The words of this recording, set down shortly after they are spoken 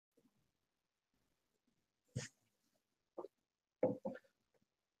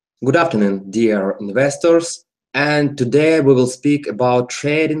Good afternoon, dear investors. And today we will speak about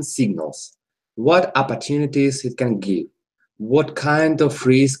trading signals, what opportunities it can give, what kind of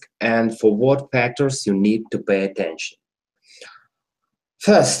risk, and for what factors you need to pay attention.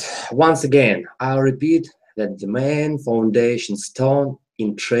 First, once again, I'll repeat that the main foundation stone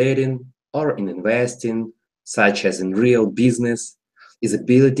in trading or in investing, such as in real business, is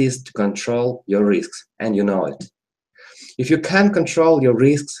abilities to control your risks, and you know it. If you can't control your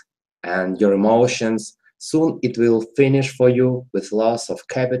risks and your emotions, soon it will finish for you with loss of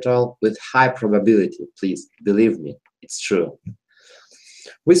capital with high probability. Please believe me, it's true.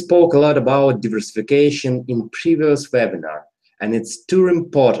 We spoke a lot about diversification in previous webinar, and it's too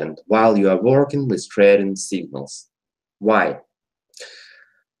important while you are working with trading signals. Why?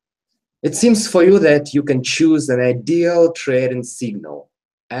 It seems for you that you can choose an ideal trading signal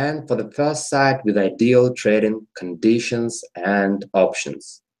and for the first sight with ideal trading conditions and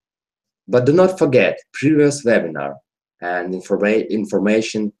options. But do not forget previous webinar and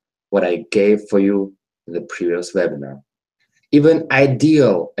information what I gave for you in the previous webinar. Even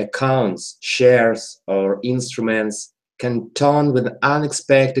ideal accounts, shares, or instruments can turn with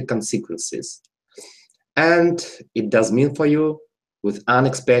unexpected consequences. And it does mean for you with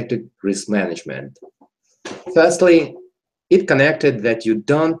unexpected risk management. Firstly, it connected that you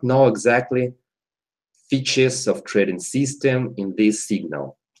don't know exactly features of trading system in this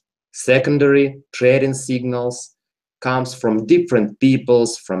signal. Secondary trading signals comes from different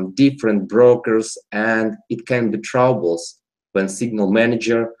peoples, from different brokers, and it can be troubles when signal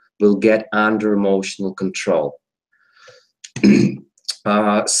manager will get under emotional control.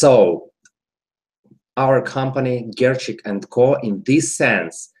 So our company Gerchik Co in this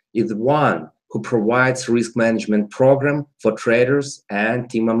sense is one who provides risk management program for traders and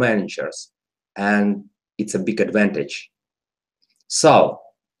team managers, and it's a big advantage. So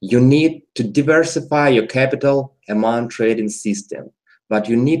you need to diversify your capital among trading system, but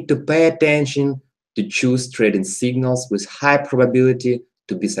you need to pay attention to choose trading signals with high probability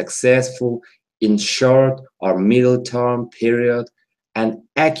to be successful in short or middle term period and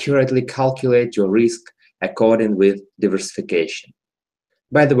accurately calculate your risk according with diversification.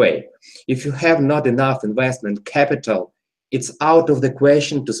 By the way, if you have not enough investment capital, it's out of the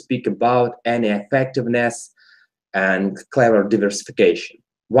question to speak about any effectiveness and clever diversification.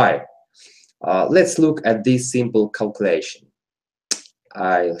 Why? Let's look at this simple calculation.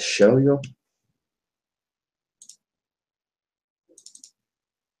 I'll show you.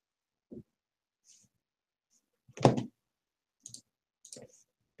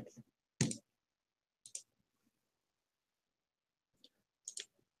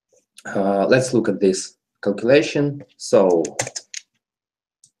 Let's look at this calculation. So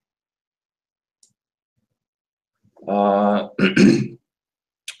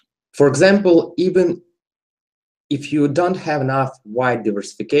for example, even if you don't have enough wide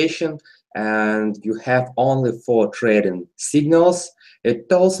diversification and you have only 4 trading signals,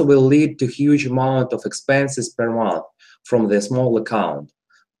 it also will lead to huge amount of expenses per month from the small account.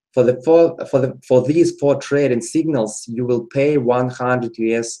 For these 4 trading signals, you will pay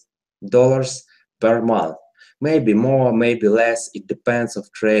 $100 per month. Maybe more, maybe less. It depends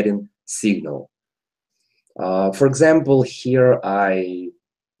of trading signal. For example, here I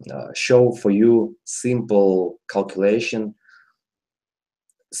show for you simple calculation.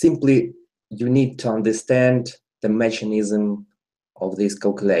 Simply, you need to understand the mechanism of this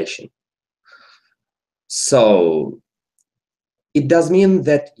calculation. So it does mean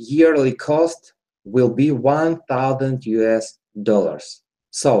that yearly cost will be $1,000.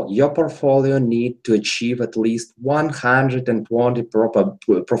 So your portfolio need to achieve at least 120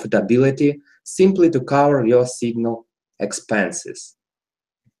 profitability simply to cover your signal expenses.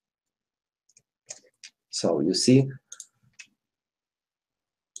 So you see,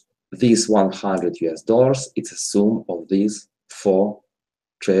 these $100, it's a sum of these 4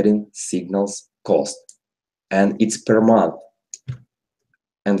 trading signals cost, and it's per month.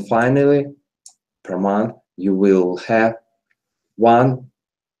 And finally, per month, you will have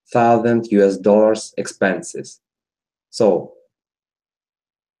 $1,000 expenses. So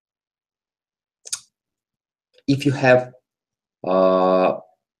if you have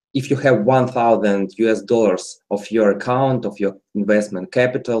 $1,000 of your account, of your investment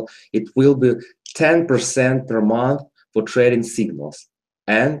capital, it will be 10% per month for trading signals,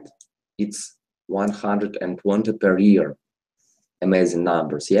 and it's 120 per year. Amazing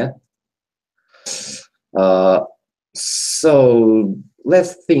numbers, yeah? So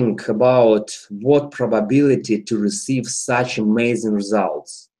let's think about what probability to receive such amazing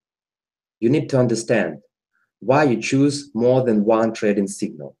results. You need to understand why you choose more than one trading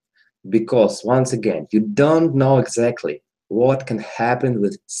signal. because once again, you don't know exactly what can happen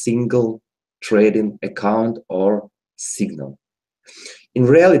with single trading account or signal. In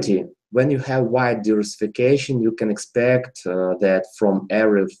reality, when you have wide diversification, you can expect that from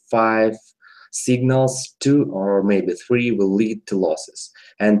every 5 signals, 2 or maybe 3 will lead to losses,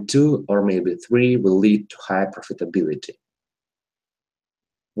 and 2 or maybe 3 will lead to high profitability.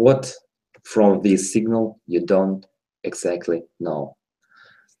 What from this signal you don't exactly know.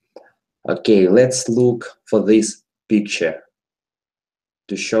 Okay, let's look for this picture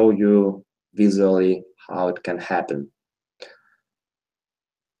to show you visually how it can happen.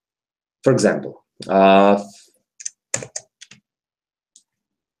 For example,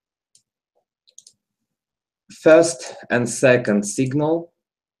 first and second signal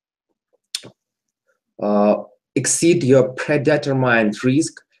exceed your predetermined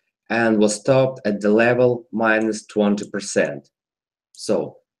risk and was stopped at the level minus 20%.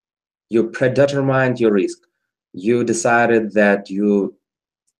 So you predetermined your risk. You decided that you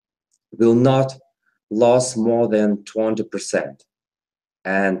will not lose more than 20%,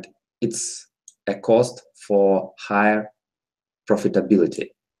 and it's a cost for higher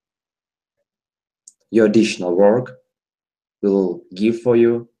profitability. Your additional work will give for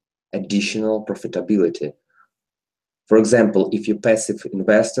you additional profitability. For example, if you're passive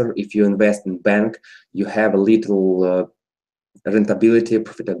investor, if you invest in bank, you have a little rentability,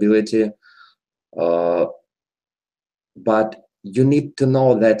 profitability, but you need to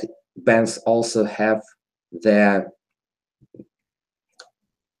know that banks also have their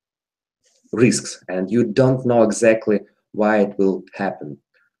risks, and you don't know exactly why it will happen.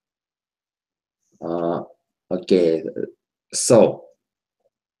 Okay, so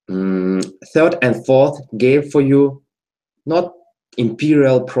third and fourth gave for you not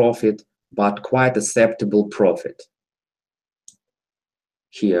imperial profit, but quite acceptable profit.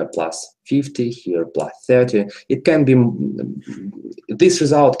 Here plus 50, here plus 30. It can be, this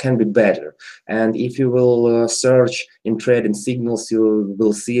result can be better. And if you will search in trading signals, you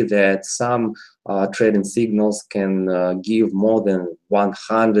will see that some trading signals can give more than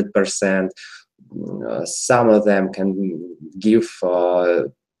 100%. Some of them can give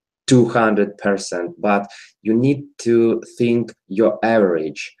 200%, but you need to think your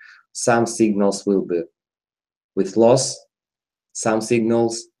average. Some signals will be with loss, some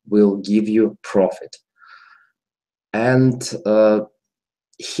signals will give you profit. And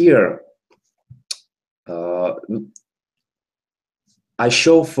here I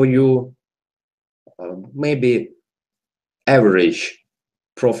show for you maybe average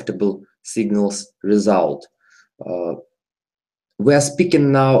profitable signals result. We are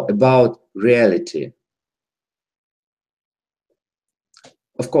speaking now about reality.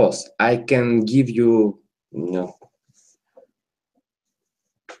 Of course, I can give you,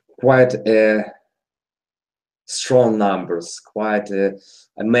 quite strong numbers, quite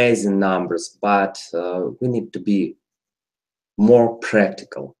amazing numbers, but we need to be more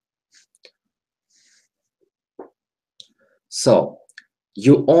practical. So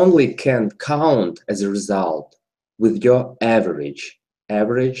you only can count as a result with your average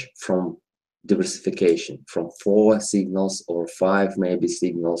from diversification, from 4 signals or 5 maybe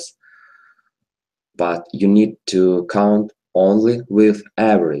signals, but you need to count only with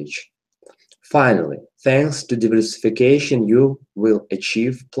average. Finally, thanks to diversification, you will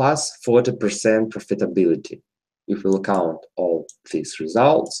achieve plus 40% profitability. If you will count all these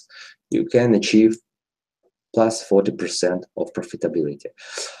results, you can achieve plus 40% of profitability.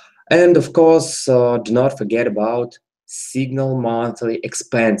 And of course, do not forget about signal monthly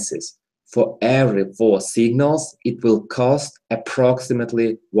expenses. For every 4 signals, it will cost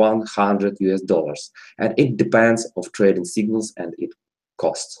approximately $100 US, and it depends of trading signals and it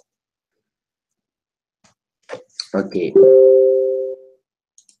costs. Okay.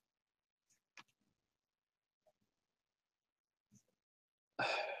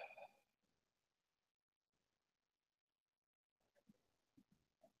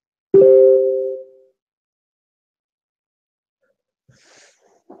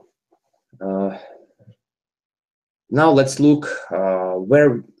 Now let's look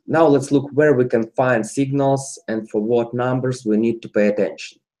where we can find signals and for what numbers we need to pay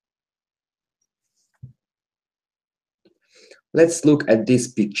attention. Let's look at this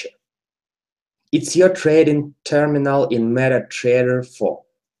picture. It's your trading terminal in MetaTrader 4.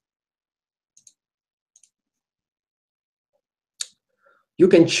 You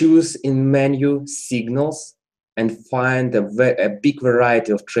can choose in menu signals and find a big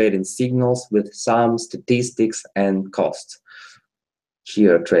variety of trading signals with some statistics and costs.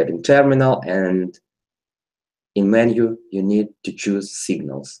 Here, trading terminal, and in menu, you need to choose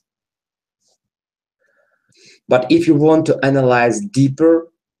signals. But if you want to analyze deeper,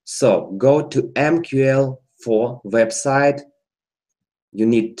 so go to MQL4 website. You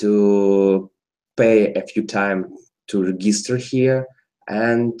need to pay a few times to register here,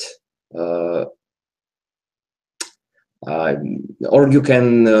 and or you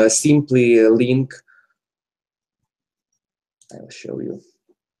can simply link. I'll show you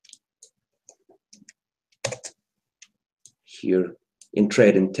here in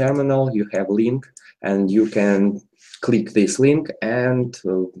trading terminal. You have link, and you can click this link and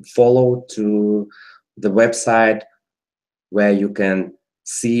follow to the website where you can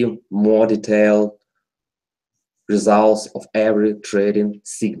see more detailed results of every trading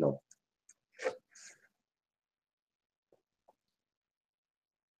signal.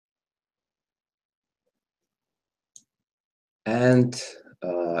 And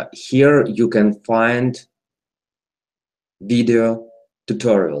here you can find video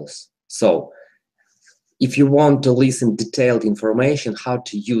tutorials. So if you want to listen detailed information how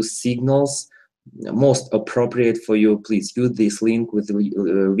to use signals most appropriate for you, please use this link with the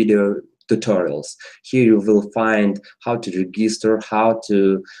video tutorials. Here you will find how to register, how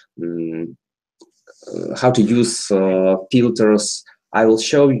to use filters. I will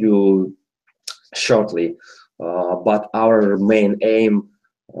show you shortly, but our main aim,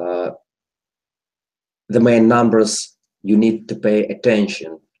 the main numbers, you need to pay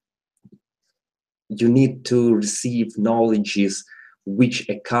attention. You need to receive knowledges which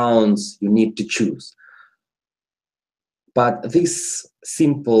accounts you need to choose. But this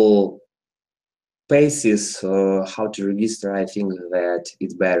simple basis how to register, I think that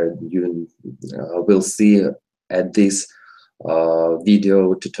it's better you will see at this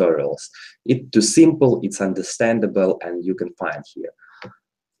video tutorials. It's too simple, it's understandable, and you can find here.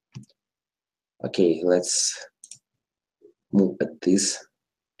 Okay, let's move at this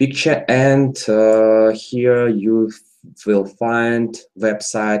picture, and here you will find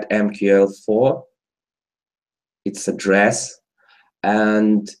website MQL4, its address,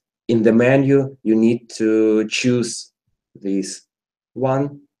 and in the menu you need to choose this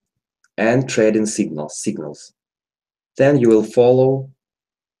one and trading signals. Then you will follow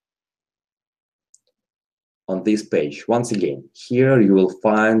on this page. Once again, here you will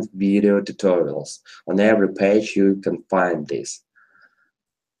find video tutorials. On every page you can find this.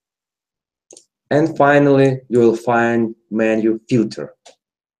 And finally, you will find menu filter.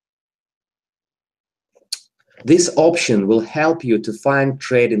 This option will help you to find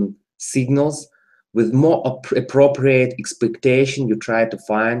trading signals with more appropriate expectation you try to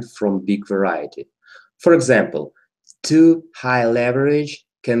find from big variety. For example, too high leverage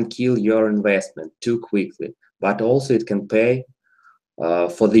can kill your investment too quickly, but also it can pay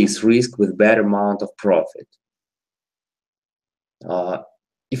for this risk with better amount of profit.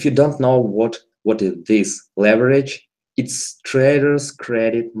 If you don't know what is this leverage, it's traders'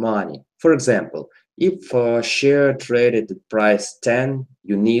 credit money. For example, if a share traded at price 10,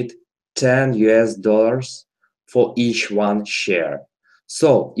 you need $10 for each one share.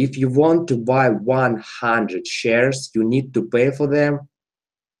 So if you want to buy 100 shares, you need to pay for them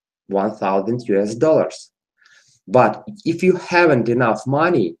 $1,000. But if you haven't enough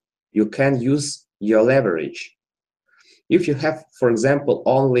money, you can use your leverage. If you have, for example,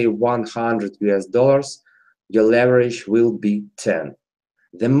 only $100, your leverage will be 10.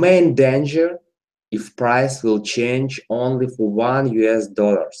 The main danger if price will change only for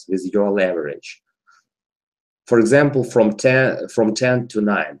 $1 with your leverage. For example, from 10 to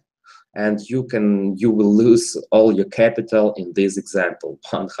 9, and you will lose all your capital in this example,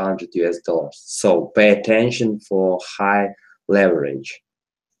 $100. So pay attention for high leverage.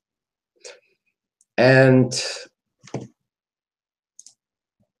 And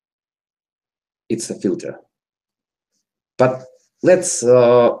it's a filter. But let's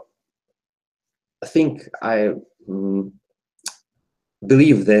think I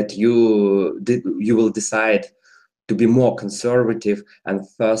believe that you will decide to be more conservative, and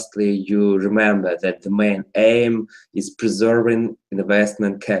firstly you remember that the main aim is preserving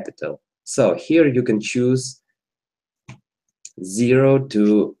investment capital. So here you can choose 0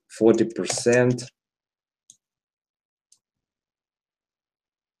 to 40%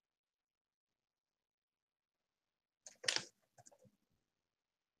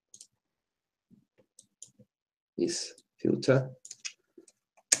 is filter,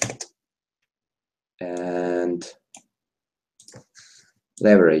 and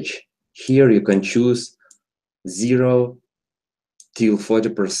leverage. Here you can choose 0 till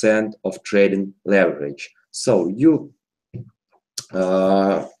 40% of trading leverage. So you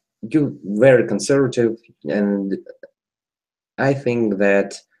very conservative, and I think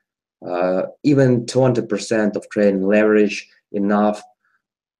that even 20% of trading leverage enough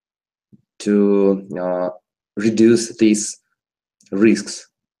to reduce these risks.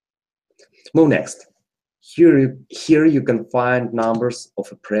 Move next. Here you can find numbers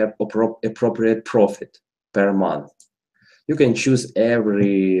of appropriate profit per month. You can choose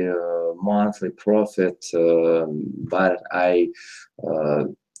every monthly profit, but I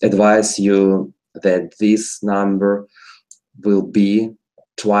advise you that this number will be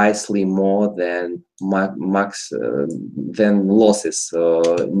twicely more than than losses,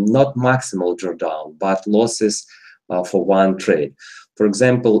 not maximal drawdown, but losses for one trade. For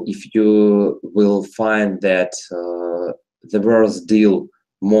example, if you will find that the worst deal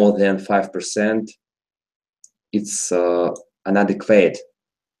more than 5%, it's inadequate.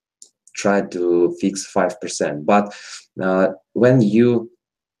 Try to fix 5%. But when you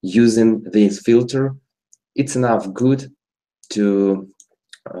using this filter, it's enough good to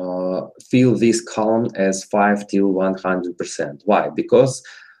fill this column as 5 till 100%. Why? Because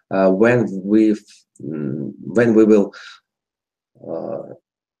when we will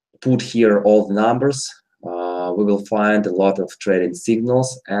put here all the numbers, we will find a lot of trading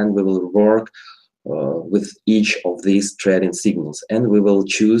signals, and we will work with each of these trading signals, and we will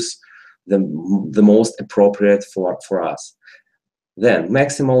choose the most appropriate for us. Then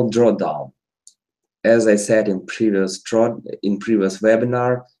maximal drawdown. As I said in previous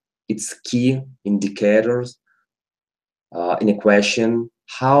webinar, it's key indicators in a question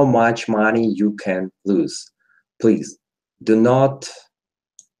how much money you can lose. Please do not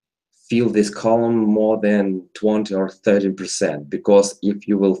fill this column more than 20 or 30%, because if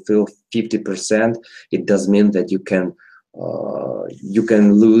you will fill 50%, it does mean that you can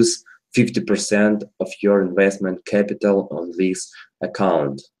lose 50% of your investment capital on this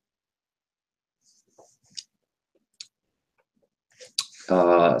account.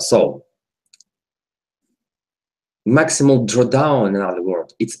 So maximal drawdown, in other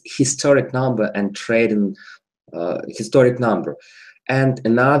words, it's historic number and trading historic number. And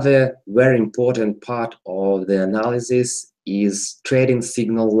another very important part of the analysis is trading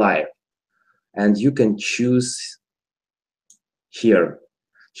signal life, and you can choose here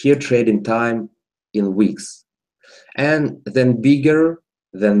trading time in weeks, and then bigger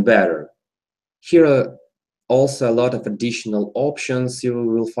then better. Here are also a lot of additional options you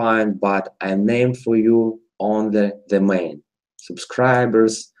will find, but I named for you on the main: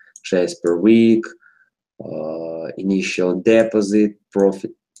 subscribers, trades per week, initial deposit,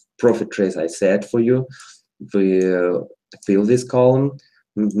 profit trades I set for you. We fill this column,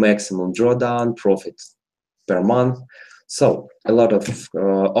 maximum drawdown, profit per month. So a lot of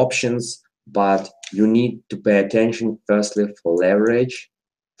options, but you need to pay attention firstly for leverage,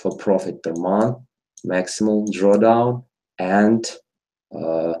 for profit per month, maximal drawdown, and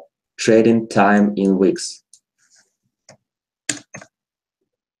trading time in weeks.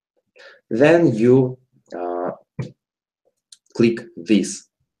 Then you click this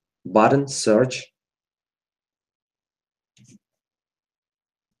button, search,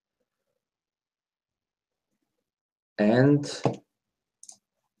 and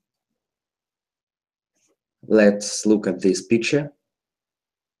let's look at this picture.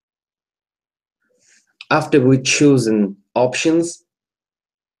 After we chosen options,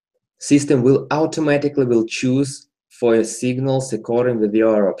 system will automatically choose for your signals according with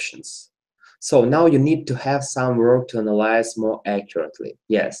your options. So now you need to have some work to analyze more accurately.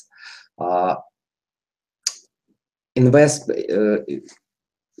 Yes, for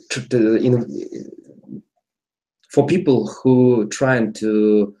people who trying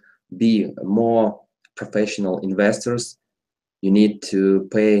to be more professional investors, you need to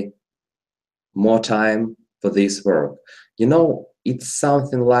pay more time for this work. You know, it's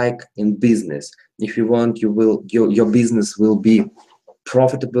something like in business. If you want, your business will be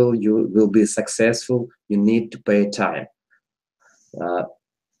profitable, you will be successful, you need to pay time.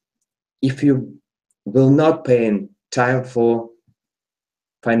 If you will not pay time for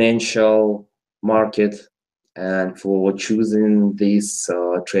financial market and for choosing these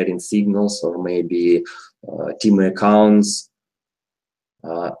trading signals, or maybe team accounts,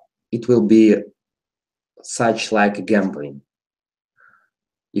 it will be such like gambling.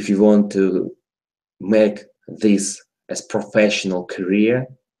 If you want to make this as professional career,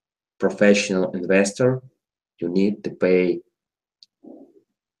 professional investor, you need to pay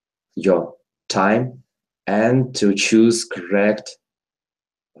your time and to choose correct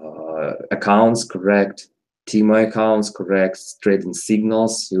accounts, correct team accounts, correct trading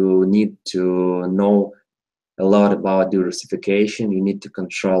signals. You need to know a lot about diversification. You need to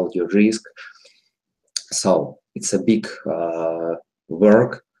control your risk. So it's a big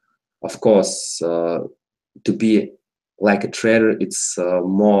work, Of course, to be like a trader, it's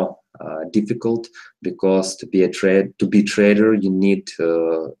more difficult, because to be trader, you need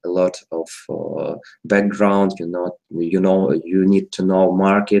a lot of background. You need to know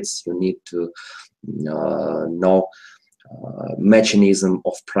markets. You need to know mechanism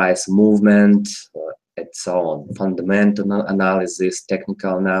of price movement, and so on, fundamental analysis,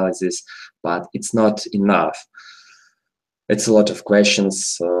 technical analysis, but it's not enough. It's a lot of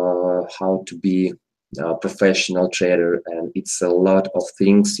questions how to be a professional trader, and it's a lot of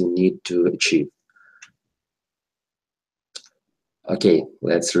things you need to achieve. Okay,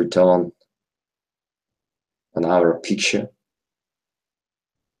 let's return on our picture.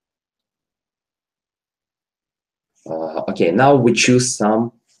 Okay, now we choose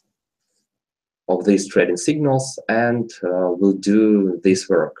some of these trading signals, and we'll do this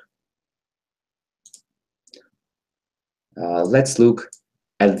work. Let's look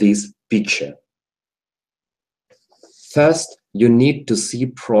at this picture. First, you need to see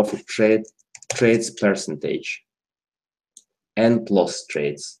profit trades percentage and loss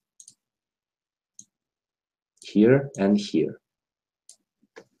trades here and here.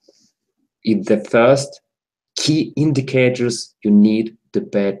 It's the first key indicators you need to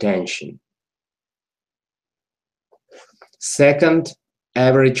pay attention. Second,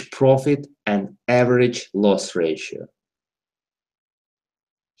 average profit and average loss ratio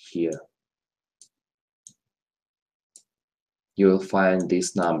here. You will find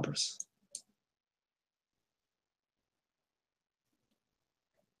these numbers.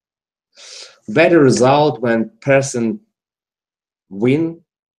 Better result when person win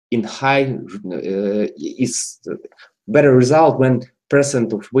in high is better result when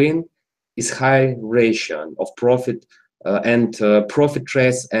percent of win is high ratio of profit and profit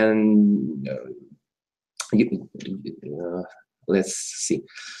trades, and let's see,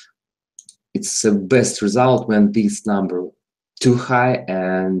 it's the best result when this number too high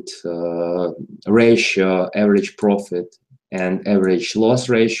and ratio average profit and average loss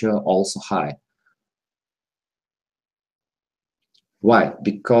ratio also high. Why?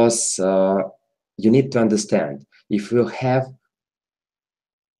 Because you need to understand, if you have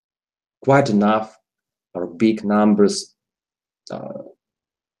quite enough or big numbers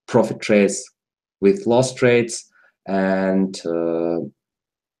profit trades with loss trades and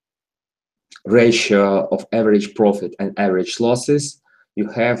ratio of average profit and average losses, you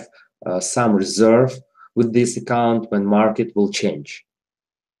have some reserve with this account when market will change.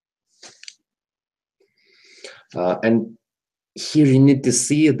 And here you need to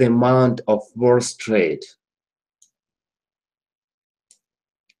see the amount of worst trade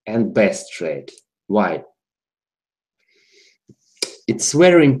and best trade. Why? It's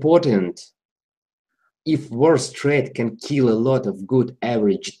very important. If worst trade can kill a lot of good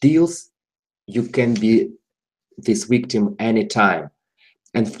average deals, you can be this victim anytime.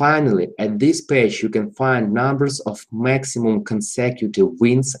 And finally, at this page, you can find numbers of maximum consecutive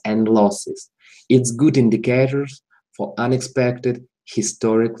wins and losses. It's good indicators for unexpected,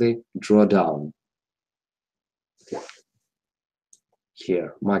 historically drawdown.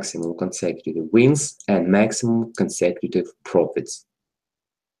 Here, maximum consecutive wins and maximum consecutive profits.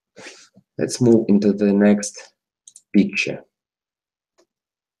 Let's move into the next picture.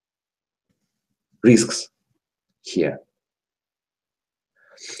 Risks here.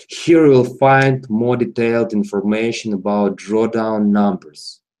 Here you'll find more detailed information about drawdown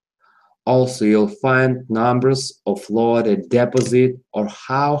numbers. Also, you'll find numbers of loaded deposit or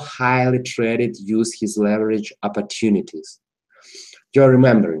how highly traded use his leverage opportunities. You're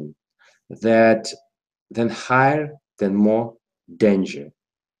remembering that then higher, then more danger.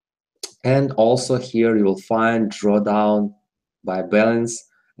 And also here you'll find drawdown by balance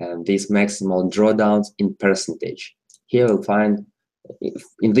and these maximal drawdowns in percentage. Here you'll find,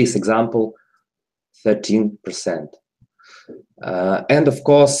 in this example, 13%. And of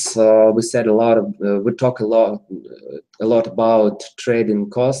course, we said a lot of, we talk a lot about trading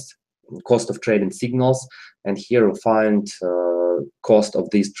cost of trading signals, and here you'll find cost of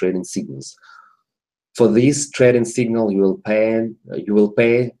these trading signals. For this trading signal, you will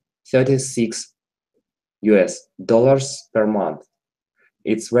pay $36 per month.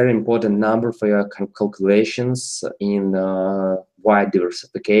 It's very important number for your calculations in wide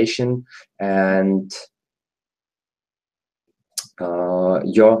diversification and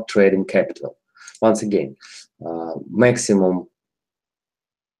your trading capital. Once again, maximum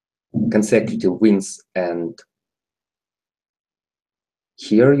consecutive wins, and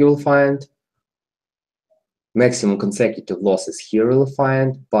here you'll find Maximum consecutive losses here you will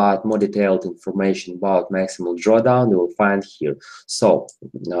find, but more detailed information about maximal drawdown you will find here. So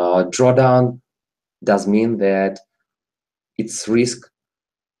drawdown does mean that it's risk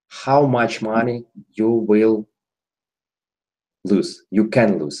how much money you will lose, you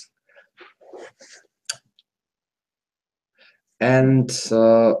can lose. And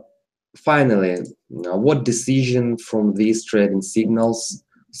finally, what decision from these trading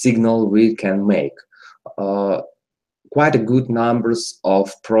signal we can make? Quite a good numbers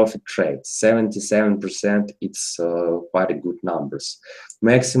of profit trades, 77%. It's quite a good numbers.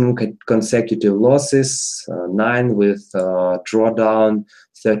 Maximum consecutive losses 9 with drawdown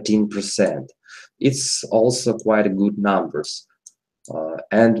 13%. It's also quite a good numbers,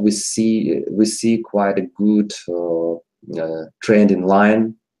 and we see quite a good trend in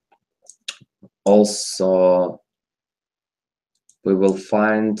line. Also, we will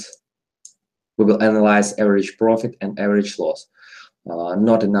analyze average profit and average loss.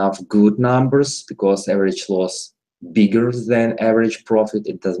 Not enough good numbers because average loss bigger than average profit.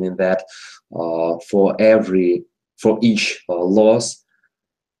 It does mean that for each loss,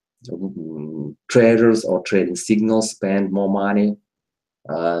 traders or trading signals spend more money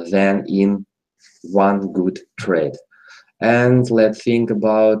than in one good trade. And let's think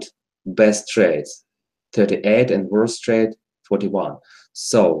about best trades, 38, and worst trade, 41.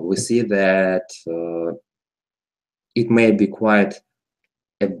 So we see that it may be quite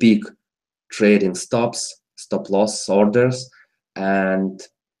a big trade in stop loss orders and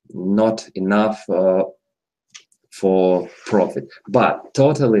not enough for profit. But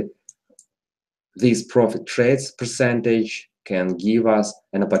totally, these profit trades percentage can give us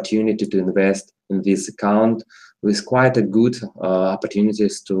an opportunity to invest in this account with quite a good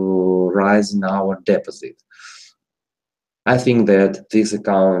opportunities to rise in our deposit. I think that this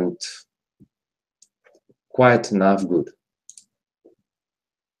account quite enough good.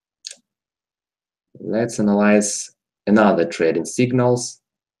 Let's analyze another trading signals.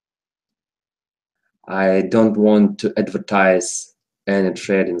 I don't want to advertise any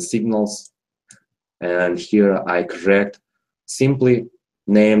trading signals, and here I correct simply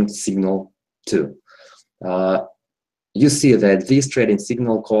named signal 2. You see that this trading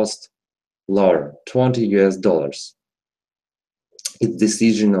signal cost lower, $20 US. It's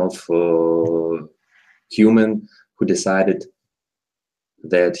decision of human who decided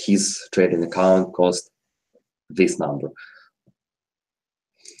that his trading account cost this number.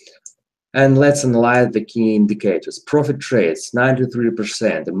 And let's analyze the key indicators. Profit trades,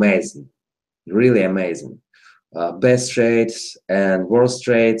 93%, amazing, really amazing. Best trades and worst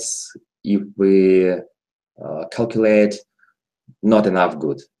trades, if we calculate, not enough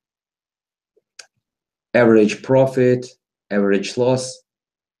good. Average profit, average loss,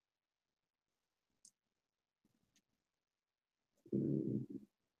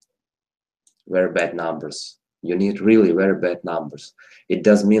 very bad numbers. You need really very bad numbers. It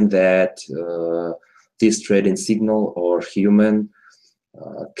does mean that this trading signal or human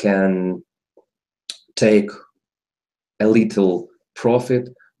can take a little profit,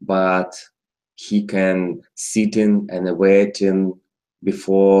 but he can sit in and waiting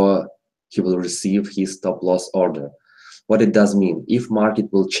before he will receive his stop loss order. What it does mean, if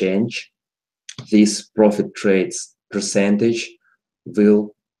market will change, this profit trades percentage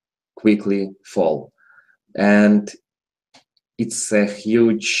will quickly fall. And it's a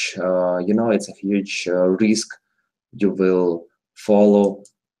huge, it's a huge risk you will follow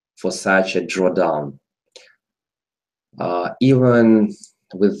for such a drawdown. Even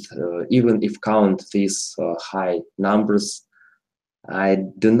if count these high numbers, I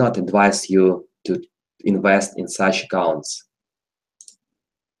do not advise you to invest in such accounts.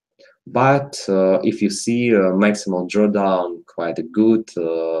 But if you see a maximal drawdown, quite a good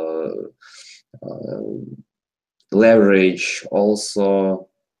leverage also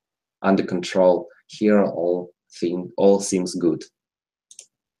under control, here all seems good.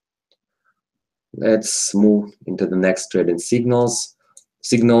 Let's move into the next trading signals.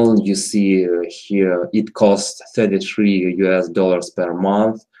 Signal you see here, it costs $33 US per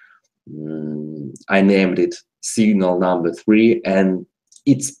month. I named it signal number 3, and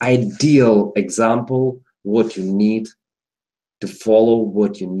it's ideal example what you need to follow,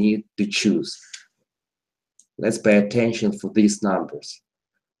 what you need to choose. Let's pay attention for these numbers.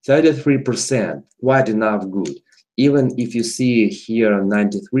 33%, quite enough good. Even if you see here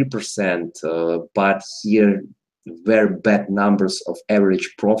 93%, but here very bad numbers of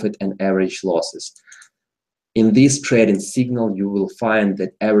average profit and average losses. In this trading signal, you will find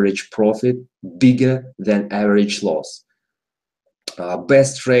that average profit bigger than average loss.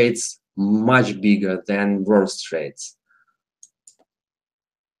 Best trades much bigger than worst trades.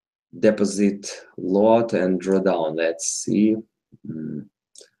 Deposit lot and drawdown. Let's see.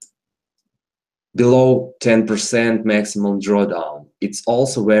 Below 10% maximum drawdown. It's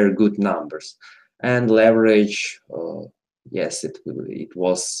also very good numbers. And leverage, yes, it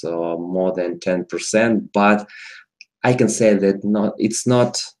was more than 10%, but I can say that it's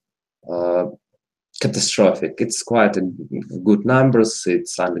not catastrophic. It's quite a good numbers.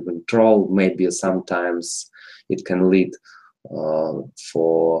 It's under control. Maybe sometimes it can lead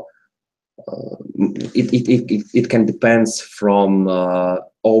for it can depends from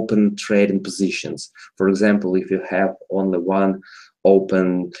open trading positions. For example, if you have only one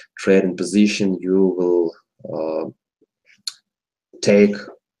open trading position, you will take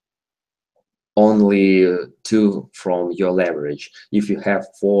only 2 from your leverage. If you have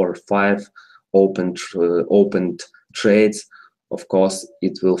 4 or 5 opened trades, of course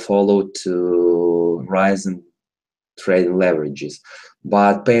it will follow to rising trading leverages.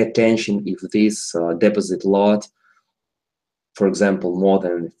 But pay attention if this deposit lot, for example, more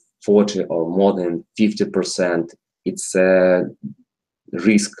than 40 or more than 50%, it's a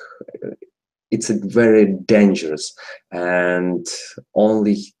risk. It's a very dangerous, and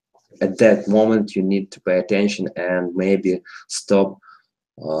only at that moment you need to pay attention and maybe stop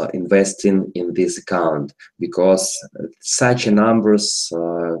investing in this account, because such numbers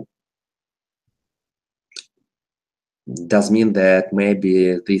does mean that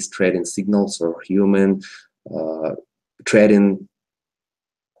maybe these trading signals are human trading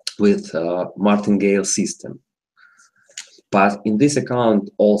with martingale system. But in this account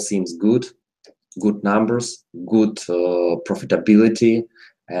all seems good numbers, good profitability,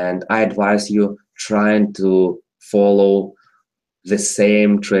 and I advise you trying to follow the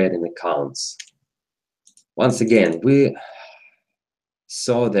same trading accounts. Once again, we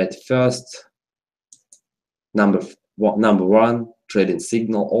saw that first number one trading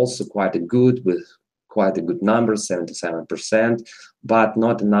signal, also quite a good, with quite a good number, 77%, but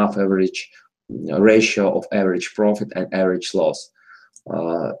not enough average ratio of average profit and average loss.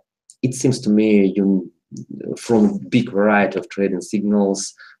 It seems to me from big variety of trading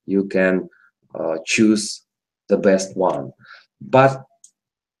signals you can choose the best one, but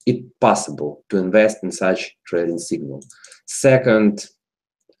it's possible to invest in such trading signal. Second,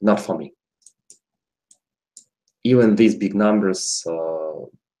 not for me. Even these big numbers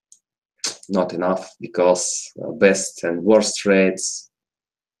not enough, because best and worst trades,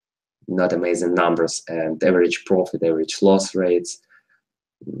 not amazing numbers, and average profit, average loss rates,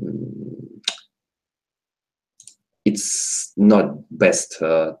 it's not best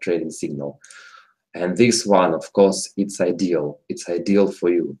trading signal. And this one, of course, it's ideal for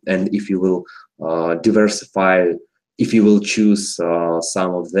you. And if you will diversify, if you will choose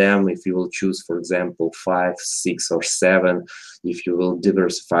some of them, if you will choose, for example, 5, 6, or 7, if you will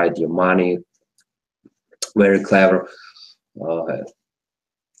diversify your money, very clever,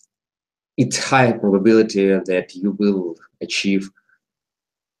 it's high probability that you will achieve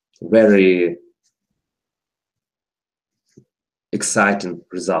very exciting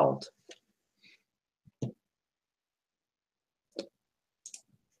result.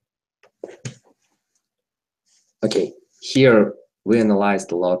 Okay, here we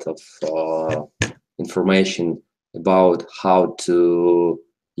analyzed a lot of information about how to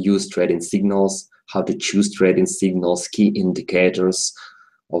use trading signals, how to choose trading signals, key indicators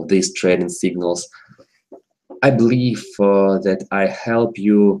of these trading signals. I believe that I help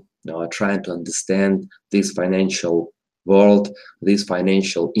you trying to understand this financial world, these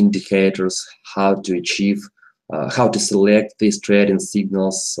financial indicators, how to achieve, how to select these trading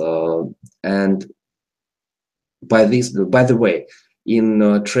signals, and by the way,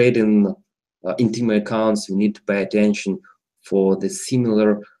 in trading in team accounts, you need to pay attention for the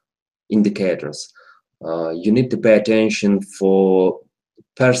similar indicators. You need to pay attention for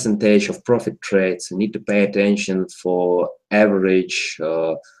percentage of profit trades. You need to pay attention for average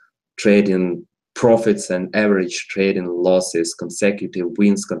trading profits and average trading losses, consecutive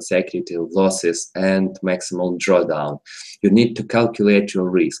wins, consecutive losses, and maximum drawdown. You need to calculate your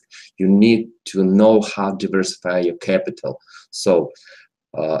risk. You need to know how to diversify your capital. So,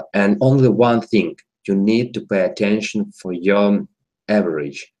 and only one thing, you need to pay attention for your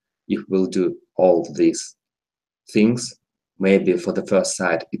average. If you will do all these things, maybe for the first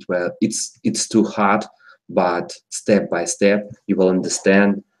sight it's too hard, but step by step you will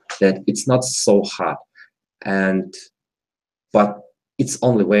understand that it's not so hard, but it's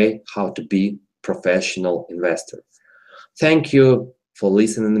only way how to be professional investor. Thank you for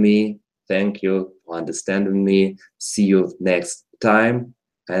listening to me. Thank you for understanding me. See you next time.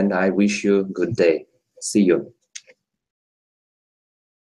 and I wish you a good day. See you.